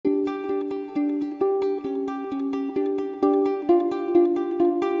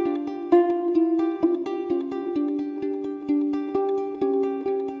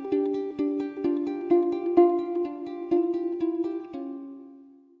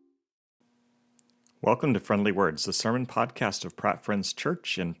Welcome to Friendly Words, the sermon podcast of Pratt Friends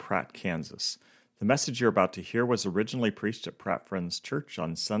Church in Pratt, Kansas. The message you're about to hear was originally preached at Pratt Friends Church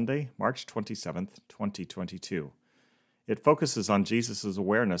on Sunday, March 27th, 2022. It focuses on Jesus'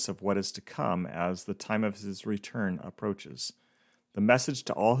 awareness of what is to come as the time of his return approaches. The message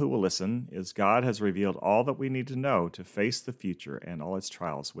to all who will listen is God has revealed all that we need to know to face the future and all its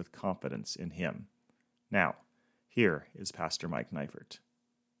trials with confidence in him. Now, here is Pastor Mike Neifert.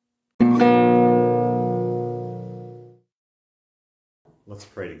 Let's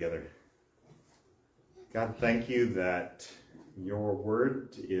pray together. God, thank you that your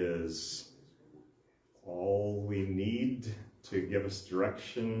word is all we need to give us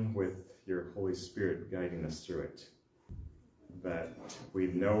direction with your Holy Spirit guiding us through it. That we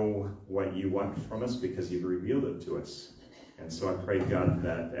know what you want from us because you've revealed it to us. And so I pray, God,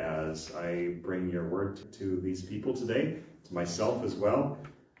 that as I bring your word to these people today, to myself as well,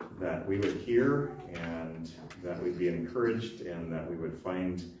 that we would hear and that we'd be encouraged and that we would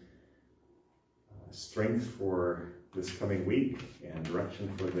find strength for this coming week and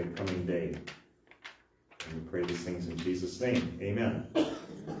direction for the coming day. And we pray these things in Jesus' name. Amen.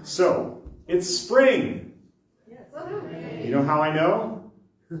 So, it's spring. You know how I know?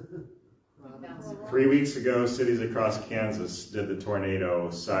 3 weeks ago, cities across Kansas did the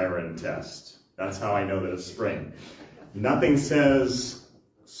tornado siren test. That's how I know that it's spring. Nothing says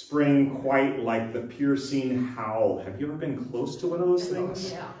spring quite like the piercing howl. Have you ever been close to one of those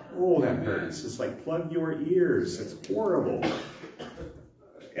things? Yeah. Oh, that hurts. It's like plug your ears. It's horrible.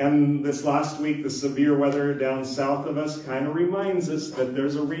 And this last week, the severe weather down south of us kind of reminds us that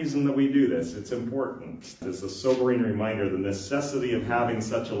there's a reason that we do this. It's important. It's a sobering reminder, the necessity of having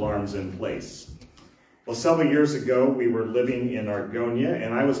such alarms in place. Well, several years ago, we were living in Argonia,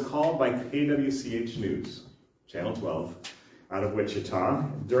 and I was called by KWCH News, Channel 12, out of Wichita,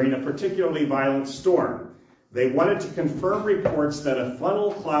 during a particularly violent storm. They wanted to confirm reports that a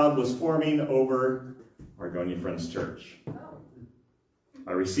funnel cloud was forming over Argonia Friends Church.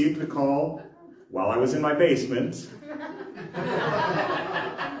 I received the call while I was in my basement,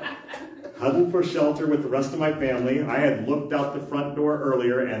 huddled for shelter with the rest of my family. I had looked out the front door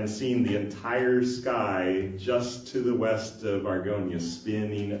earlier and seen the entire sky just to the west of Argonia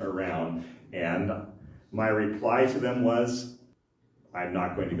spinning around. And my reply to them was, I'm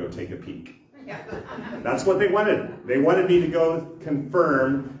not going to go take a peek. That's what they wanted. They wanted me to go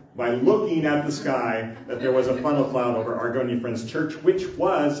confirm by looking at the sky that there was a funnel cloud over Argonia Friends Church, which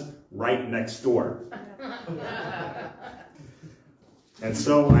was right next door. And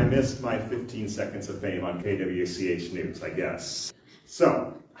so I missed my 15 seconds of fame on KWCH News, I guess.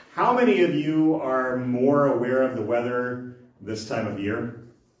 So, how many of you are more aware of the weather this time of year?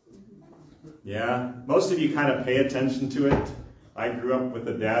 Yeah, most of you kind of pay attention to it. I grew up with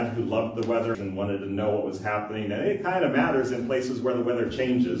a dad who loved the weather and wanted to know what was happening, and it kind of matters in places where the weather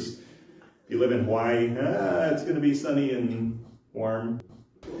changes. If you live in Hawaii, it's going to be sunny and warm.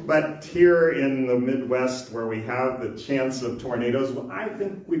 But here in the Midwest, where we have the chance of tornadoes, I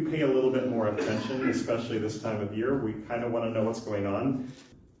think we pay a little bit more attention, especially this time of year. We kind of want to know what's going on.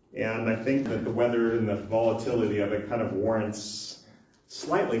 And I think that the weather and the volatility of it kind of warrants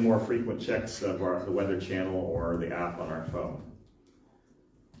slightly more frequent checks of the Weather Channel or the app on our phone.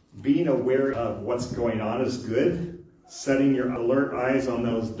 Being aware of what's going on is good. Setting your alert eyes on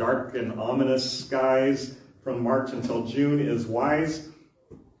those dark and ominous skies from March until June is wise.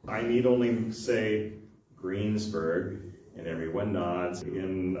 I need only say Greensburg, and everyone nods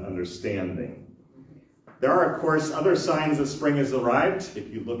in understanding. There are, of course, other signs that spring has arrived.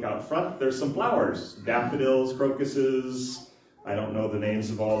 If you look out front, there's some flowers. Daffodils, crocuses, I don't know the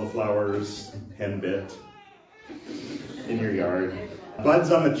names of all the flowers, henbit, in your yard.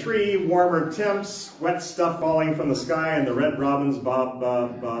 Buds on the tree, warmer temps, wet stuff falling from the sky, and the red robins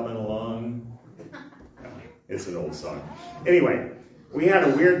bobbing along. It's an old song. Anyway, we had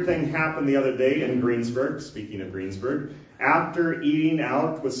a weird thing happen the other day in Greensburg, speaking of Greensburg. After eating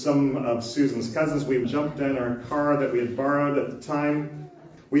out with some of Susan's cousins, we jumped in our car that we had borrowed at the time.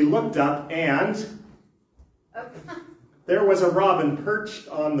 We looked up and there was a robin perched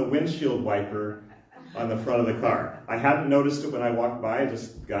on the windshield wiper on the front of the car. I hadn't noticed it when I walked by. I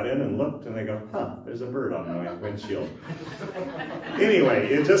just got in and looked, and I go, there's a bird on my windshield. Anyway,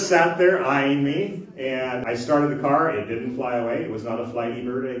 it just sat there eyeing me, and I started the car. It didn't fly away. It was not a flighty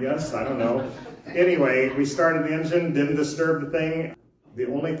bird, I guess. I don't know. Anyway, we started the engine, didn't disturb the thing. The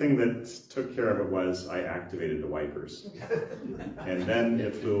only thing that took care of it was I activated the wipers, and then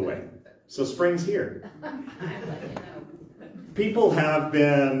it flew away. So spring's here. People have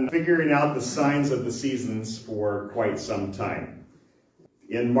been figuring out the signs of the seasons for quite some time.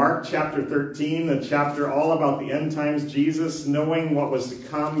 In Mark chapter 13, the chapter all about the end times, Jesus, knowing what was to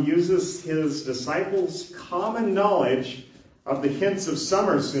come, uses his disciples' common knowledge of the hints of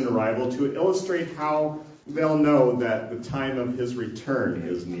summer's soon arrival to illustrate how they'll know that the time of his return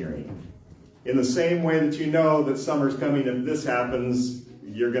is nearing. In the same way that you know that summer's coming if this happens,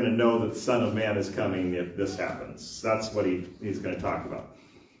 you're going to know that the Son of Man is coming if this happens. That's what he's going to talk about.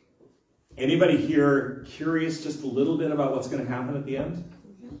 Anybody here curious just a little bit about what's going to happen at the end?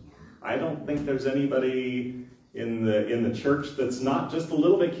 I don't think there's anybody in the church that's not just a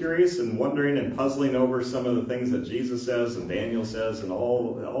little bit curious and wondering and puzzling over some of the things that Jesus says and Daniel says and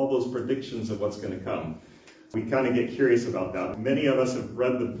all those predictions of what's going to come. We kind of get curious about that. Many of us have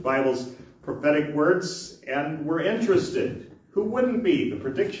read the Bible's prophetic words and we're interested. Who wouldn't be? The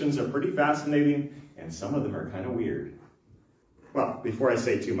predictions are pretty fascinating and some of them are kind of weird. Well, before I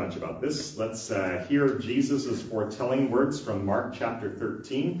say too much about this, let's hear Jesus' foretelling words from Mark chapter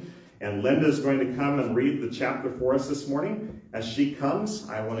 13. And Linda is going to come and read the chapter for us this morning. As she comes,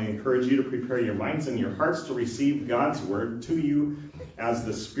 I want to encourage you to prepare your minds and your hearts to receive God's word to you. As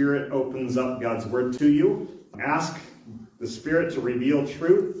the Spirit opens up God's word to you, ask the Spirit to reveal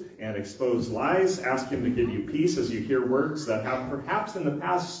truth and expose lies. Ask him to give you peace as you hear words that have perhaps in the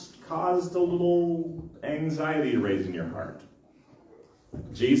past caused a little anxiety to raise in your heart.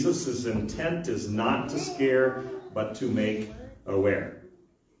 Jesus' intent is not to scare, but to make aware.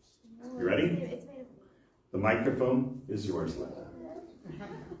 You ready? The microphone is yours, Linda.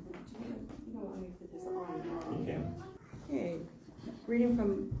 You can. Okay, reading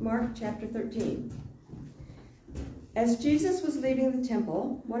from Mark chapter 13. As Jesus was leaving the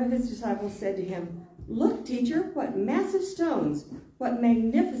temple, one of his disciples said to him, "Look, teacher, what massive stones, what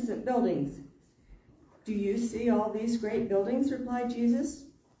magnificent buildings." "Do you see all these great buildings?" replied Jesus.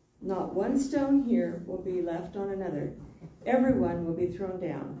 "Not one stone here will be left on another. Everyone will be thrown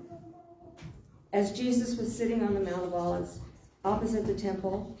down." As Jesus was sitting on the Mount of Olives opposite the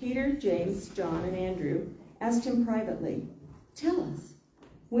temple, Peter, James, John, and Andrew asked him privately, "Tell us,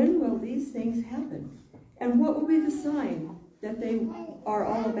 when will these things happen? And what will be the sign that they are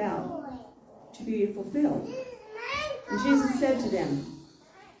all about to be fulfilled?" And Jesus said to them,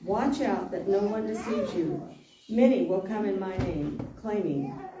 "Watch out that no one deceives you. Many will come in my name,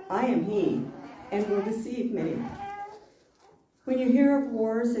 claiming, 'I am he,' and will deceive many. When you hear of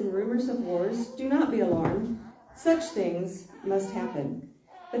wars and rumors of wars, do not be alarmed. Such things must happen,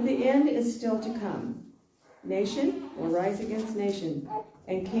 but the end is still to come. Nation will rise against nation,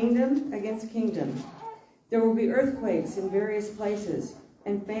 and kingdom against kingdom. There will be earthquakes in various places,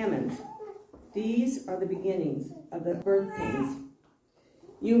 and famines. These are the beginnings of the birth pains.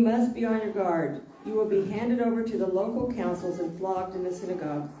 You must be on your guard. You will be handed over to the local councils and flogged in the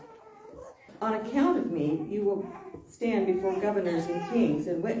synagogues. On account of me, you will stand before governors and kings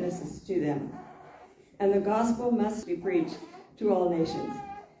and witnesses to them. And the gospel must be preached to all nations.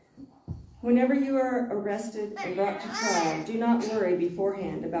 Whenever you are arrested and brought to trial, do not worry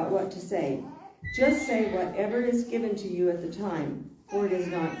beforehand about what to say. Just say whatever is given to you at the time, for it is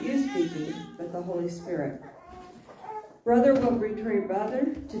not you speaking, but the Holy Spirit. Brother will betray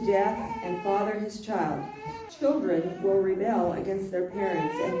brother to death, and father his child. Children will rebel against their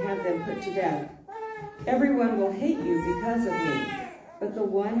parents and have them put to death. Everyone will hate you because of me, but the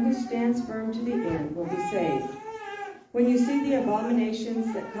one who stands firm to the end will be saved. When you see the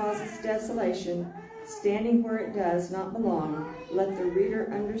abominations that causes desolation, standing where it does not belong, let the reader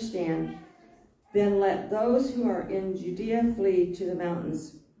understand. Then let those who are in Judea flee to the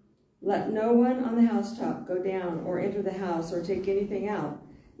mountains. Let no one on the housetop go down or enter the house or take anything out.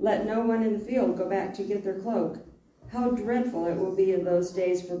 Let no one in the field go back to get their cloak. How dreadful it will be in those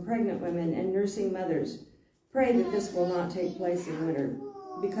days for pregnant women and nursing mothers. Pray that this will not take place in winter,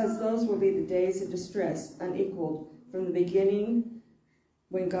 because those will be the days of distress unequaled from the beginning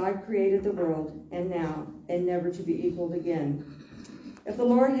when God created the world, and now, and never to be equaled again. If the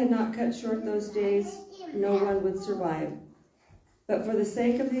Lord had not cut short those days, no one would survive. But for the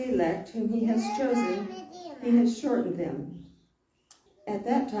sake of the elect whom he has chosen, he has shortened them. At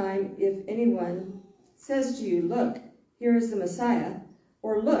that time, if anyone says to you, 'Look, here is the Messiah,'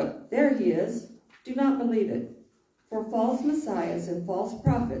 or 'Look, there he is,' do not believe it. For false messiahs and false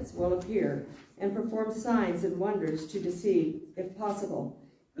prophets will appear and perform signs and wonders to deceive, if possible,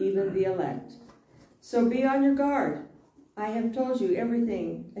 even the elect. So be on your guard. I have told you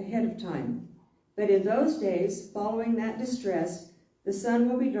everything ahead of time. But in those days, following that distress, the sun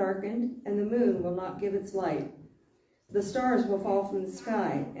will be darkened, and the moon will not give its light. The stars will fall from the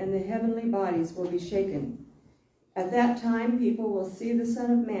sky, and the heavenly bodies will be shaken. At that time, people will see the Son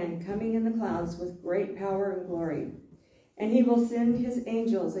of Man coming in the clouds with great power and glory. And he will send his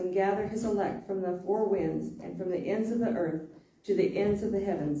angels and gather his elect from the four winds and from the ends of the earth to the ends of the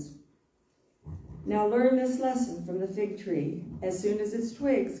heavens. Now learn this lesson from the fig tree. As soon as its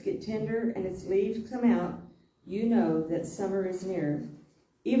twigs get tender and its leaves come out, you know that summer is near.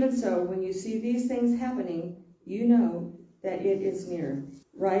 Even so, when you see these things happening, you know that it is near,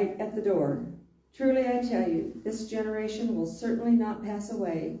 right at the door. Truly I tell you, this generation will certainly not pass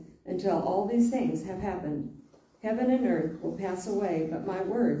away until all these things have happened. Heaven and earth will pass away, but my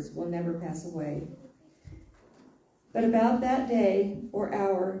words will never pass away. But about that day or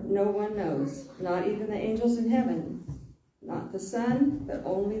hour no one knows, not even the angels in heaven, not the Son, but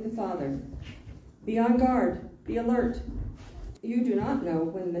only the Father. Be on guard, be alert. You do not know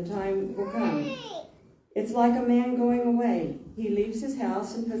when the time will come. It's like a man going away. He leaves his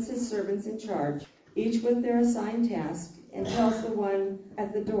house and puts his servants in charge, each with their assigned task, and tells the one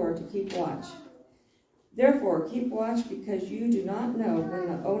at the door to keep watch. Therefore, keep watch, because you do not know when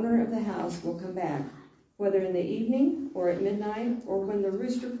the owner of the house will come back, whether in the evening or at midnight or when the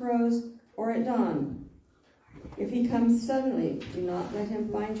rooster crows or at dawn. If he comes suddenly, do not let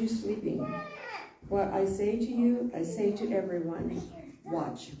him find you sleeping. What I say to you, I say to everyone,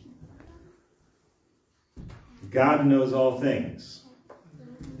 watch. God knows all things,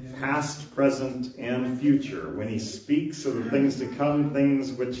 past, present, and future. When he speaks of the things to come,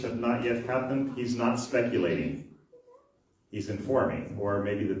 things which have not yet happened, he's not speculating. He's informing, or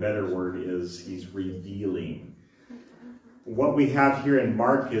maybe the better word is he's revealing. What we have here in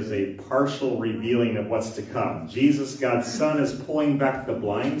Mark is a partial revealing of what's to come. Jesus, God's Son, is pulling back the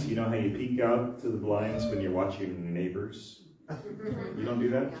blinds. You know how you peek out to the blinds when you're watching Neighbors? You don't do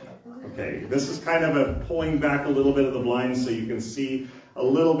that? Okay, this is kind of a pulling back a little bit of the blinds so you can see a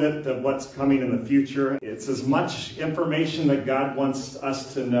little bit of what's coming in the future. It's as much information that God wants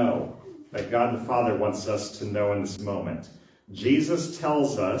us to know, that God the Father wants us to know in this moment. Jesus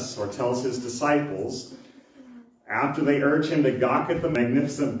tells us, or tells his disciples, after they urge him to gawk at the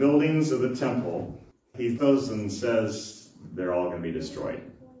magnificent buildings of the temple, he goes and says they're all going to be destroyed.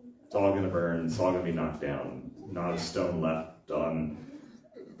 It's all going to burn. It's all going to be knocked down. Not a stone left on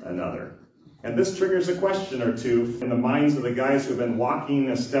another. And this triggers a question or two in the minds of the guys who've been walking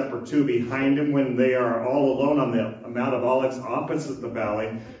a step or two behind him when they are all alone on the Mount of Olives opposite the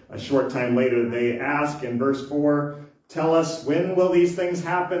valley. A short time later, they ask in verse 4, tell us, when will these things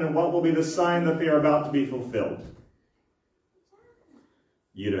happen and what will be the sign that they are about to be fulfilled?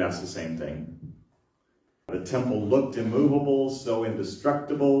 You'd have asked the same thing. The temple looked immovable, so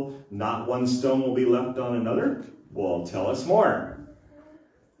indestructible, not one stone will be left on another. Well, tell us more.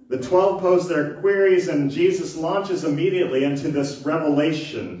 The 12 pose their queries, and Jesus launches immediately into this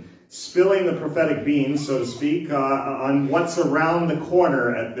revelation, spilling the prophetic beans, so to speak, on what's around the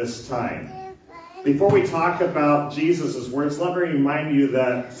corner at this time. Before we talk about Jesus' words, let me remind you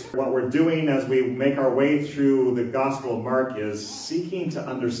that what we're doing as we make our way through the Gospel of Mark is seeking to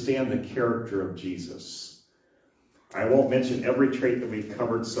understand the character of Jesus. I won't mention every trait that we've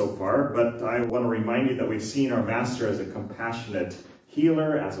covered so far, but I want to remind you that we've seen our Master as a compassionate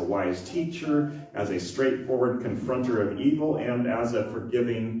healer, as a wise teacher, as a straightforward confronter of evil, and as a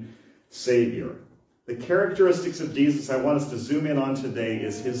forgiving Savior. The characteristics of Jesus I want us to zoom in on today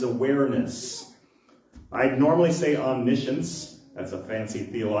is his awareness. I'd normally say omniscience. That's a fancy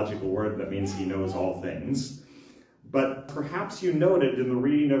theological word that means he knows all things. But perhaps you noted in the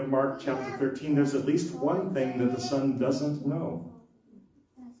reading of Mark chapter 13, there's at least one thing that the Son doesn't know.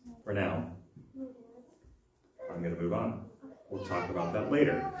 For now. I'm going to move on. We'll talk about that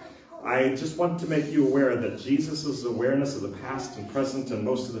later. I just want to make you aware that Jesus' awareness of the past and present and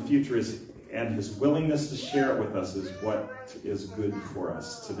most of the future and his willingness to share it with us is what is good for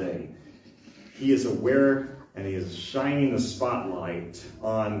us today. He is aware and he is shining the spotlight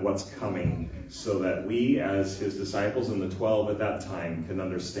on what's coming so that we, as his disciples and the 12 at that time, can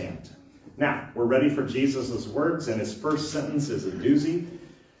understand. Now, we're ready for Jesus' words, and his first sentence is a doozy.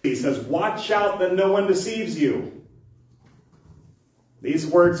 He says, watch out that no one deceives you. These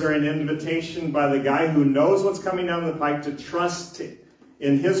words are an invitation by the guy who knows what's coming down the pike to trust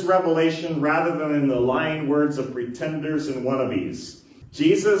in his revelation rather than in the lying words of pretenders and wannabes.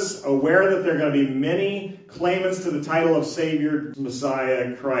 Jesus, aware that there are going to be many claimants to the title of Savior,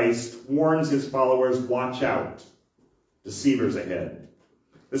 Messiah, Christ, warns his followers, watch out. Deceivers ahead.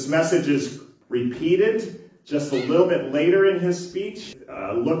 This message is repeated just a little bit later in his speech.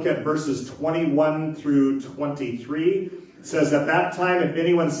 Look at verses 21 through 23. It says, at that time, if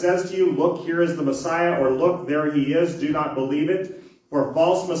anyone says to you, look, here is the Messiah, or look, there he is, do not believe it. For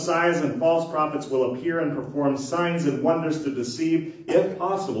false messiahs and false prophets will appear and perform signs and wonders to deceive, if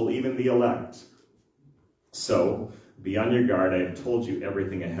possible, even the elect. So, Be on your guard. I have told you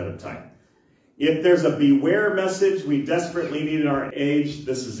everything ahead of time. If there's a beware message we desperately need in our age,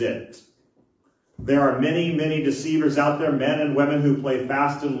 this is it. There are many, many deceivers out there, men and women who play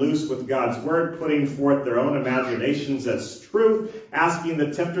fast and loose with God's word, putting forth their own imaginations as truth, asking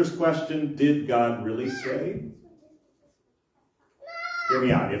the tempter's question, did God really say? Hear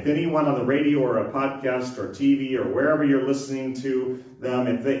me out. If anyone on the radio or a podcast or TV or wherever you're listening to them,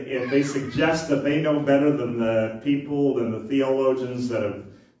 if they suggest that they know better than the people, than the theologians that have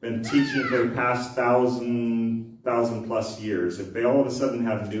been teaching for the past thousand plus years, if they all of a sudden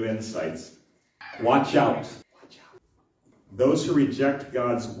have new insights, watch out. Those who reject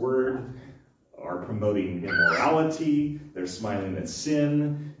God's word are promoting immorality. They're smiling at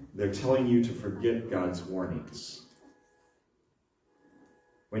sin. They're telling you to forget God's warnings.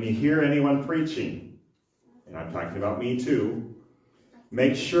 When you hear anyone preaching, and I'm talking about me too,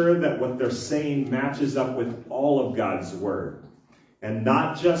 make sure that what they're saying matches up with all of God's word, and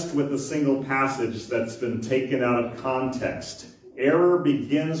not just with a single passage that's been taken out of context. Error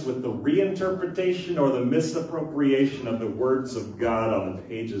begins with the reinterpretation or the misappropriation of the words of God on the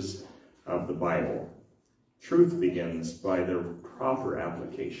pages of the Bible. Truth begins by their proper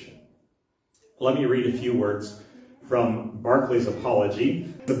application. Let me read a few words from Barclay's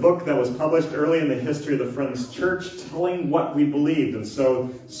Apology, the book that was published early in the history of the Friends Church, telling what we believed. And so,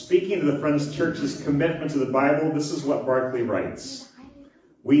 speaking to the Friends Church's commitment to the Bible, this is what Barclay writes.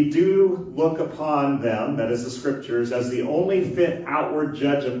 We do look upon them, that is the scriptures, as the only fit outward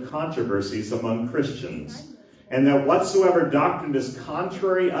judge of controversies among Christians, and that whatsoever doctrine is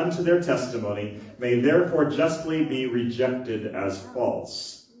contrary unto their testimony may therefore justly be rejected as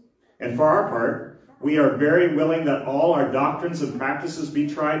false. And for our part, we are very willing that all our doctrines and practices be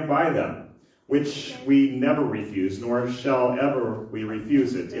tried by them, which we never refuse, nor shall ever we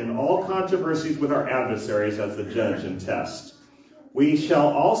refuse it, in all controversies with our adversaries as the judge and test. We shall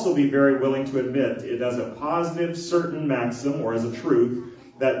also be very willing to admit it as a positive, certain maxim, or as a truth,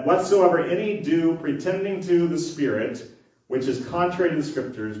 that whatsoever any do pretending to the Spirit, which is contrary to the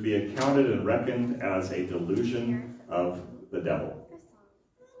Scriptures, be accounted and reckoned as a delusion of the devil.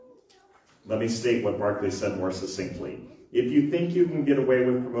 Let me state what Barclay said more succinctly. If you think you can get away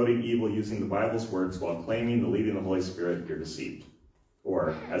with promoting evil using the Bible's words while claiming the leading of the Holy Spirit, you're deceived.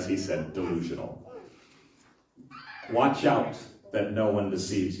 Or, as he said, delusional. Watch out that no one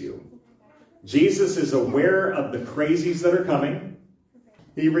deceives you. Jesus is aware of the crazies that are coming.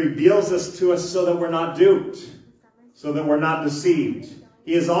 He reveals this to us so that we're not duped, so that we're not deceived.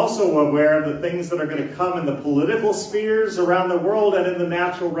 He is also aware of the things that are going to come in the political spheres around the world and in the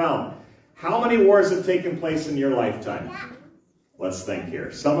natural realm. How many wars have taken place in your lifetime? Let's think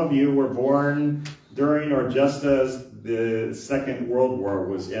here. Some of you were born during or just as the Second World War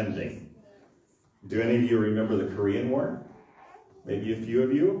was ending. Do any of you remember the Korean War? Maybe a few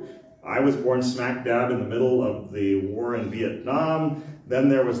of you. I was born smack dab in the middle of the war in Vietnam. Then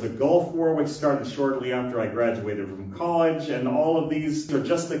there was the Gulf War, which started shortly after I graduated from college. And all of these are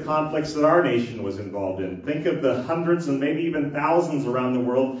just the conflicts that our nation was involved in. Think of the hundreds and maybe even thousands around the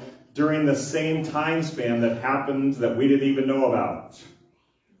world during the same time span that happened that we didn't even know about.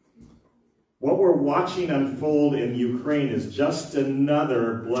 What we're watching unfold in Ukraine is just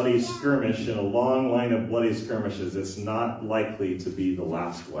another bloody skirmish in a long line of bloody skirmishes. It's not likely to be the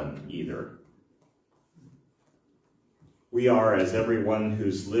last one either. We are, as everyone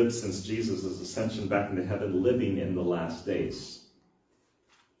who's lived since Jesus' ascension back into heaven, living in the last days.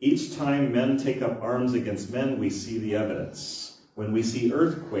 Each time men take up arms against men, we see the evidence. When we see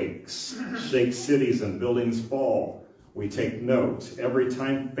earthquakes shake cities and buildings fall, we take note. Every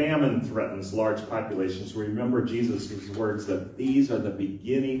time famine threatens large populations, we remember Jesus' words that these are the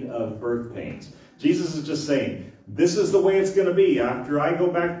beginning of birth pains. Jesus is just saying, this is the way it's going to be. After I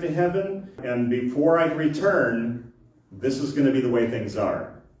go back to heaven and before I return, this is going to be the way things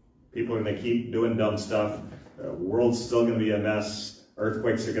are. People are going to keep doing dumb stuff. The world's still going to be a mess.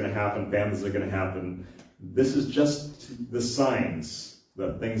 Earthquakes are going to happen. Famines are going to happen. This is just the signs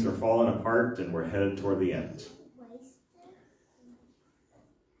that things are falling apart and we're headed toward the end.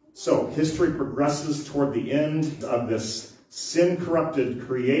 So, history progresses toward the end of this sin-corrupted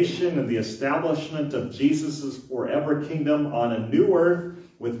creation and the establishment of Jesus' forever kingdom on a new earth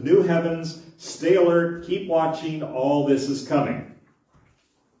with new heavens. Stay alert, keep watching, all this is coming.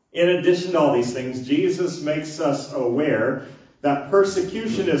 In addition to all these things, Jesus makes us aware that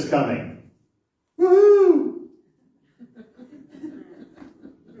persecution is coming. Woohoo!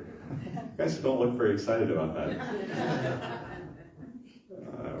 You guys don't look very excited about that.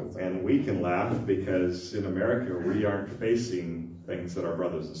 And we can laugh because in America we aren't facing things that our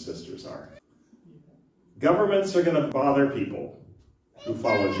brothers and sisters are. Governments are going to bother people who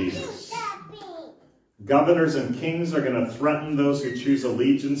follow Jesus. Governors and kings are going to threaten those who choose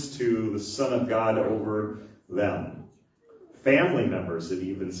allegiance to the Son of God over them. Family members, it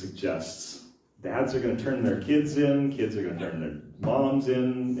even suggests. Dads are going to turn their kids in. Kids are going to turn their moms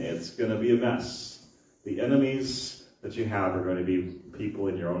in. It's going to be a mess. The enemies that you have are going to be people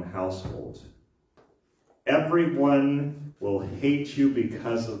in your own household. Everyone will hate you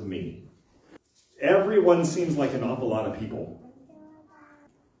because of me. Everyone seems like an awful lot of people.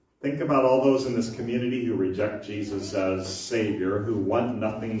 Think about all those in this community who reject Jesus as Savior, who want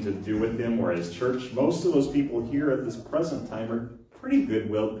nothing to do with him or his church. Most of those people here at this present time are pretty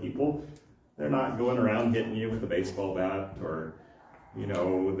good-willed people. They're not going around hitting you with a baseball bat, or,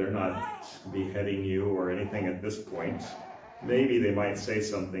 they're not beheading you or anything at this point. Maybe they might say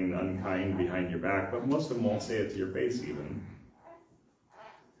something unkind behind your back, but most of them won't say it to your face even.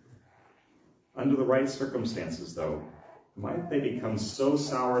 Under the right circumstances, though, might they become so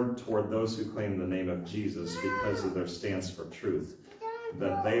soured toward those who claim the name of Jesus because of their stance for truth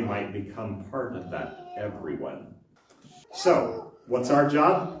that they might become part of that everyone. So, what's our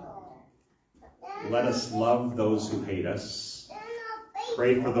job? Let us love those who hate us,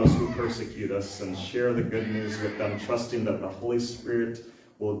 pray for those who persecute us, and share the good news with them, trusting that the Holy Spirit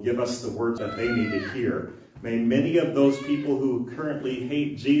will give us the words that they need to hear. May many of those people who currently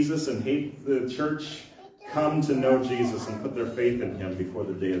hate Jesus and hate the church come to know Jesus and put their faith in him before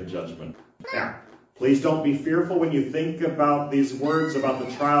the day of judgment. Now, please don't be fearful when you think about these words about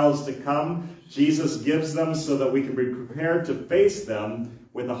the trials to come. Jesus gives them so that we can be prepared to face them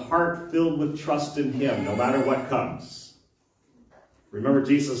with a heart filled with trust in him, no matter what comes. Remember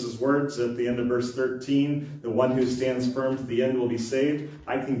Jesus' words at the end of verse 13, the one who stands firm to the end will be saved.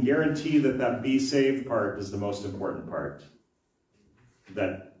 I can guarantee that be saved part is the most important part.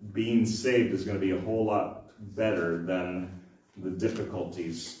 That being saved is going to be a whole lot better than the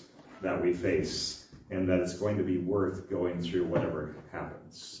difficulties that we face, and that it's going to be worth going through whatever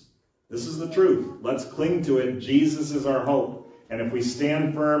happens. This is the truth. Let's cling to it. Jesus is our hope, and if we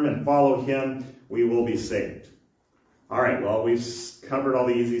stand firm and follow him, we will be saved. All right, well, we've covered all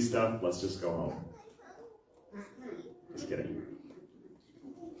the easy stuff. Let's just go home. Just kidding.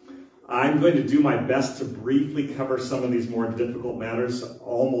 I'm going to do my best to briefly cover some of these more difficult matters.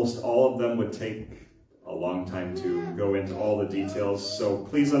 Almost all of them would take a long time to go into all the details, so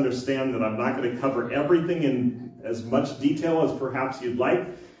please understand that I'm not going to cover everything in as much detail as perhaps you'd like,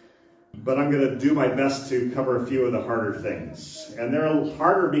 but I'm going to do my best to cover a few of the harder things. And they're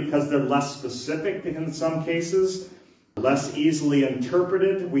harder because they're less specific in some cases, less easily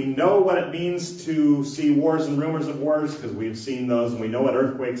interpreted. We know what it means to see wars and rumors of wars because we've seen those, and we know what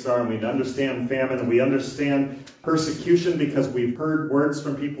earthquakes are, and we understand famine, and we understand persecution because we've heard words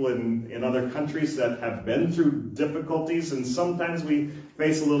from people in other countries that have been through difficulties, and sometimes we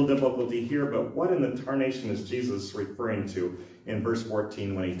face a little difficulty here. But what in the tarnation is Jesus referring to in verse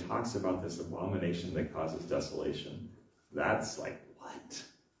 14 when he talks about this abomination that causes desolation? That's like, what?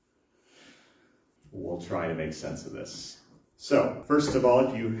 We'll try to make sense of this. So, first of all,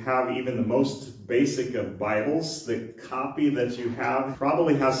 if you have even the most basic of Bibles, the copy that you have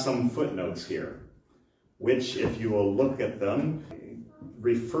probably has some footnotes here, which, if you will look at them,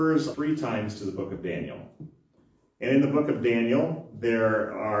 refers 3 times to the book of Daniel. And in the book of Daniel,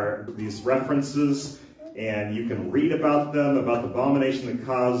 there are these references, and you can read about them, about the abomination that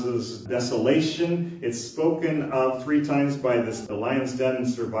causes desolation. It's spoken of 3 times by the Lion's Den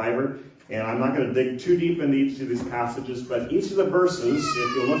survivor. And I'm not going to dig too deep into each of these passages, but each of the verses,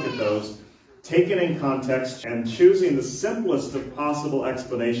 if you look at those, taken in context and choosing the simplest of possible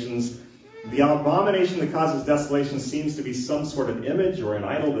explanations, the abomination that causes desolation seems to be some sort of image or an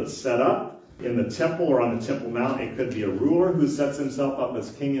idol that's set up in the temple or on the Temple Mount. It could be a ruler who sets himself up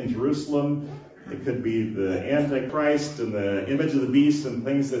as king in Jerusalem. It could be the Antichrist and the image of the beast and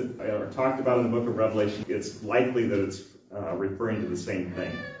things that are talked about in the book of Revelation. It's likely that it's referring to the same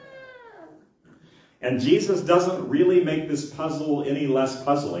thing. And Jesus doesn't really make this puzzle any less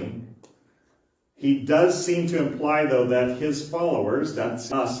puzzling. He does seem to imply, though, that his followers,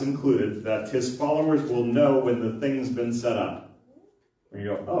 that's us included, that his followers will know when the thing's been set up. And you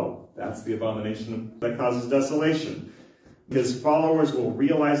go, oh, that's the abomination that causes desolation. His followers will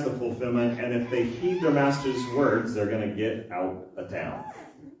realize the fulfillment, and if they heed their master's words, they're going to get out of town.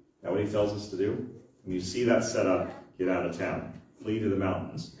 Is that what he tells us to do? When you see that set up, get out of town. Flee to the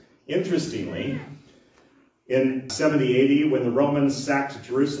mountains. Interestingly, in 70 AD, when the Romans sacked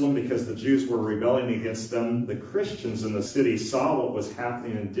Jerusalem because the Jews were rebelling against them, the Christians in the city saw what was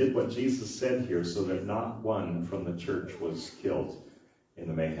happening and did what Jesus said here, so that not one from the church was killed in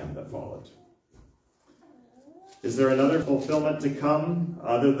the mayhem that followed. Is there another fulfillment to come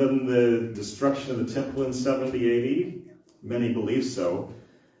other than the destruction of the temple in 70 AD? Many believe so.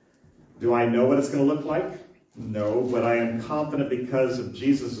 Do I know what it's going to look like? No, but I am confident because of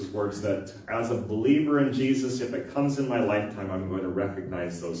Jesus' words that as a believer in Jesus, if it comes in my lifetime, I'm going to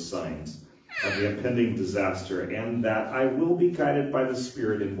recognize those signs of the impending disaster, and that I will be guided by the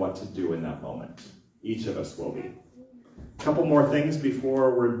Spirit in what to do in that moment. Each of us will be. A couple more things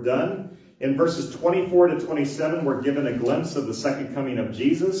before we're done. In verses 24 to 27, we're given a glimpse of the second coming of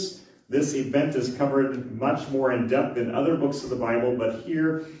Jesus. This event is covered much more in depth in other books of the Bible, but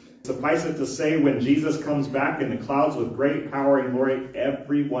here, suffice it to say, when Jesus comes back in the clouds with great power and glory,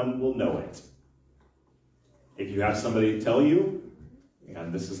 everyone will know it. If you have somebody tell you,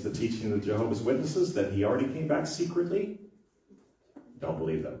 and this is the teaching of the Jehovah's Witnesses, that he already came back secretly, don't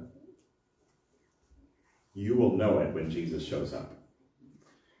believe them. You will know it when Jesus shows up.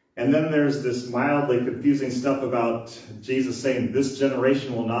 And then there's this mildly confusing stuff about Jesus saying this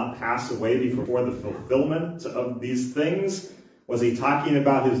generation will not pass away before the fulfillment of these things. Was he talking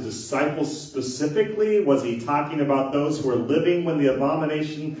about his disciples specifically? Was he talking about those who are living when the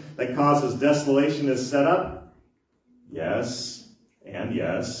abomination that causes desolation is set up? Yes, and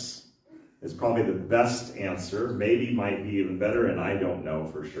yes is probably the best answer. Maybe might be even better, and I don't know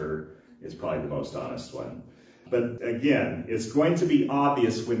for sure. Is probably the most honest one. But again, it's going to be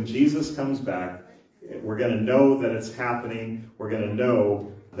obvious when Jesus comes back. We're going to know that it's happening. We're going to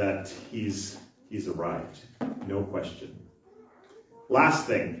know that he's arrived. No question. Last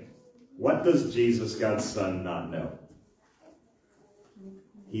thing, what does Jesus, God's Son, not know?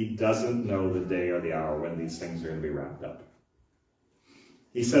 He doesn't know the day or the hour when these things are going to be wrapped up.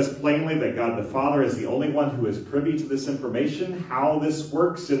 He says plainly that God the Father is the only one who is privy to this information. How this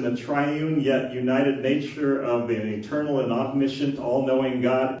works in the triune yet united nature of an eternal and omniscient, all-knowing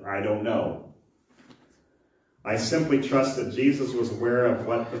God, I don't know. I simply trust that Jesus was aware of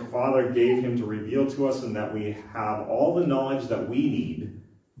what the Father gave him to reveal to us, and that we have all the knowledge that we need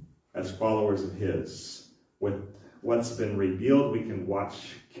as followers of his. With what's been revealed, we can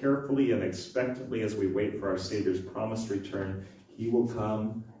watch carefully and expectantly as we wait for our Savior's promised return. He will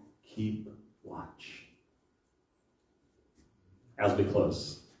come. Keep watch. As we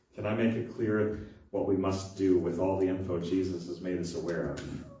close, can I make it clear what we must do with all the info Jesus has made us aware of?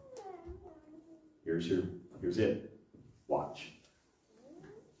 Here's it. Watch.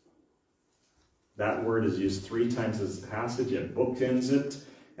 That word is used 3 times in this passage. It bookends it.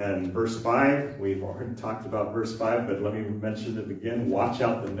 And verse 5, we've already talked about verse 5, but let me mention it again. Watch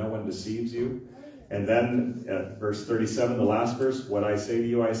out that no one deceives you. And then at verse 37, the last verse, what I say to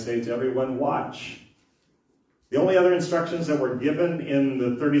you, I say to everyone, watch. The only other instructions that were given in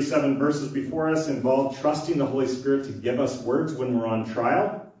the 37 verses before us involve trusting the Holy Spirit to give us words when we're on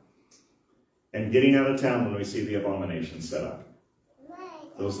trial, and getting out of town when we see the abomination set up.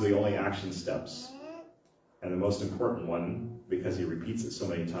 Those are the only action steps. And the most important one, because he repeats it so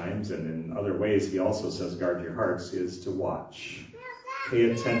many times, and in other ways he also says guard your hearts, is to watch.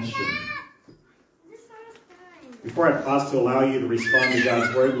 Pay attention. Before I pause to allow you to respond to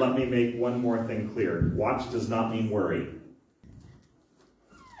God's word, let me make one more thing clear. Watch does not mean worry.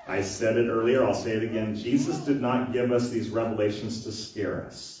 I said it earlier, I'll say it again. Jesus did not give us these revelations to scare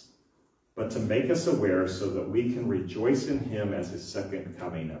us, but to make us aware so that we can rejoice in him as his second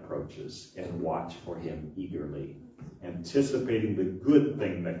coming approaches and watch for him eagerly, anticipating the good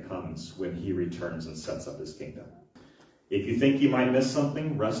thing that comes when he returns and sets up his kingdom. If you think you might miss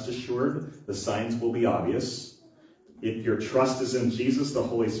something, rest assured the signs will be obvious. If your trust is in Jesus, the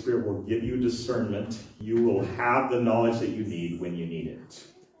Holy Spirit will give you discernment. You will have the knowledge that you need when you need it.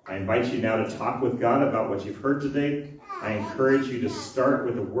 I invite you now to talk with God about what you've heard today. I encourage you to start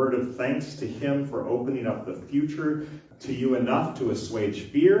with a word of thanks to him for opening up the future to you enough to assuage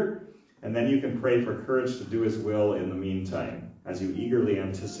fear. And then you can pray for courage to do his will in the meantime, as you eagerly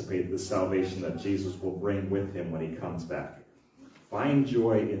anticipate the salvation that Jesus will bring with him when he comes back. Find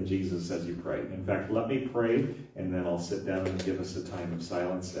joy in Jesus as you pray. In fact, let me pray, and then I'll sit down and give us a time of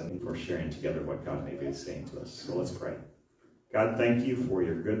silence and for sharing together what God may be saying to us. So let's pray. God, thank you for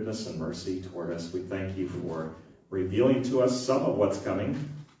your goodness and mercy toward us. We thank you for revealing to us some of what's coming,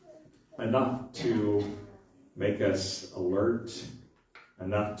 enough to make us alert,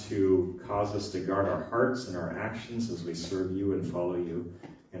 enough to cause us to guard our hearts and our actions as we serve you and follow you,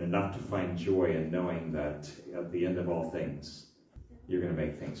 and enough to find joy in knowing that at the end of all things, you're going to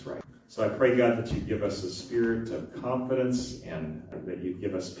make things right. So I pray, God, that you give us a spirit of confidence and that you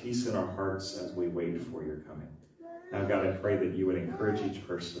give us peace in our hearts as we wait for your coming. Now, God, I pray that you would encourage each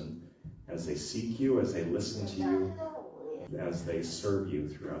person as they seek you, as they listen to you, as they serve you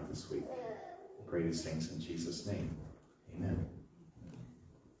throughout this week. I pray these things in Jesus' name. Amen.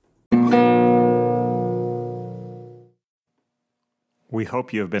 We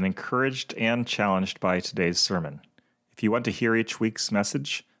hope you have been encouraged and challenged by today's sermon. If you want to hear each week's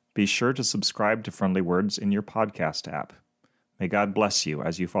message, be sure to subscribe to Friendly Words in your podcast app. May God bless you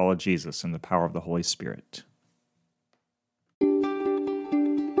as you follow Jesus in the power of the Holy Spirit.